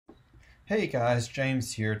Hey guys,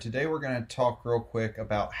 James here. Today we're going to talk real quick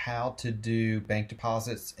about how to do bank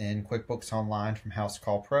deposits in QuickBooks Online from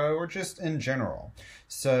Housecall Pro, or just in general.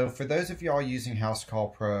 So for those of y'all using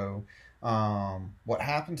Housecall Pro, what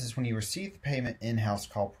happens is when you receive the payment in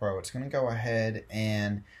Housecall Pro, it's going to go ahead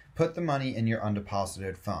and put the money in your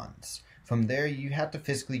undeposited funds. From there, you have to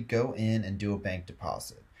physically go in and do a bank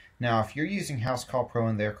deposit. Now, if you're using Housecall Pro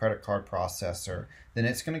and their credit card processor, then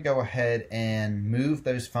it's going to go ahead and move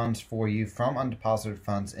those funds for you from undeposited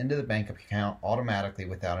funds into the bank account automatically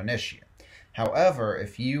without an issue. However,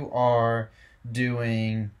 if you are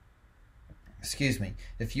if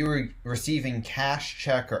you are receiving cash,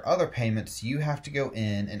 check, or other payments, you have to go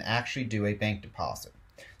in and actually do a bank deposit.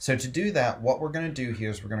 So to do that, what we're going to do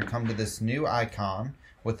here is we're going to come to this new icon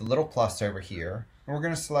with the little plus over here, and we're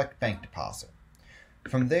going to select bank deposit.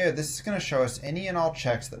 From there, this is going to show us any and all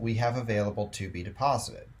checks that we have available to be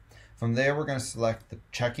deposited. From there, we're going to select the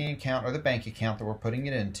checking account or the bank account that we're putting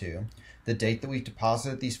it into, the date that we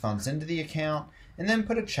deposited these funds into the account, and then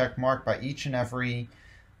put a check mark by each and every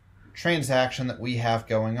transaction that we have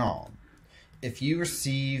going on. If you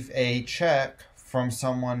receive a check from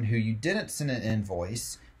someone who you didn't send an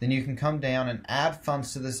invoice, then you can come down and add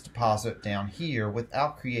funds to this deposit down here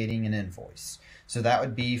without creating an invoice. So that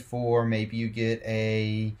would be for maybe you get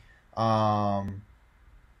a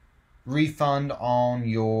refund on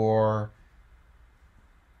your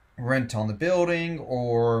rent on the building,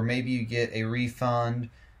 or maybe you get a refund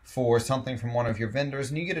for something from one of your vendors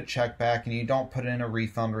and you get a check back and you don't put in a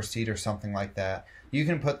refund receipt or something like that. You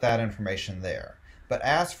can put that information there. But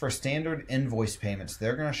as for standard invoice payments,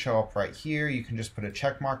 they're going to show up right here. You can just put a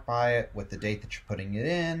check mark by it with the date that you're putting it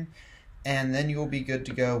in, and then you'll be good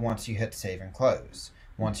to go once you hit save and close.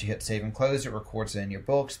 Once you hit save and close, it records in your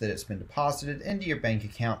books that it's been deposited into your bank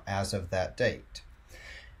account as of that date.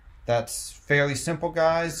 That's fairly simple,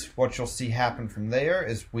 guys. What you'll see happen from there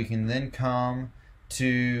is we can then come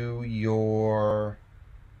to your...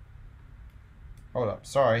 Hold up,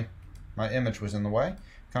 sorry. My image was in the way.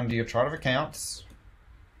 Come to your chart of accounts.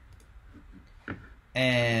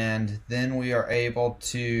 And then we are able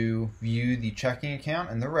to view the checking account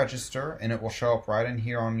and the register, and it will show up right in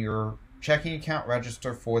here on your checking account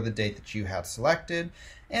register for the date that you had selected.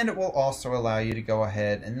 And it will also allow you to go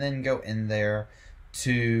ahead and then go in there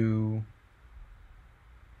to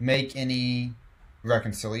make any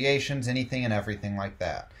reconciliations, anything and everything like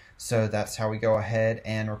that. So that's how we go ahead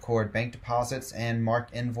and record bank deposits and mark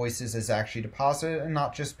invoices as actually deposited and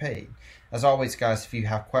not just paid. As always, guys, if you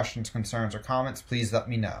have questions, concerns, or comments, please let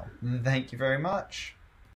me know. Thank you very much.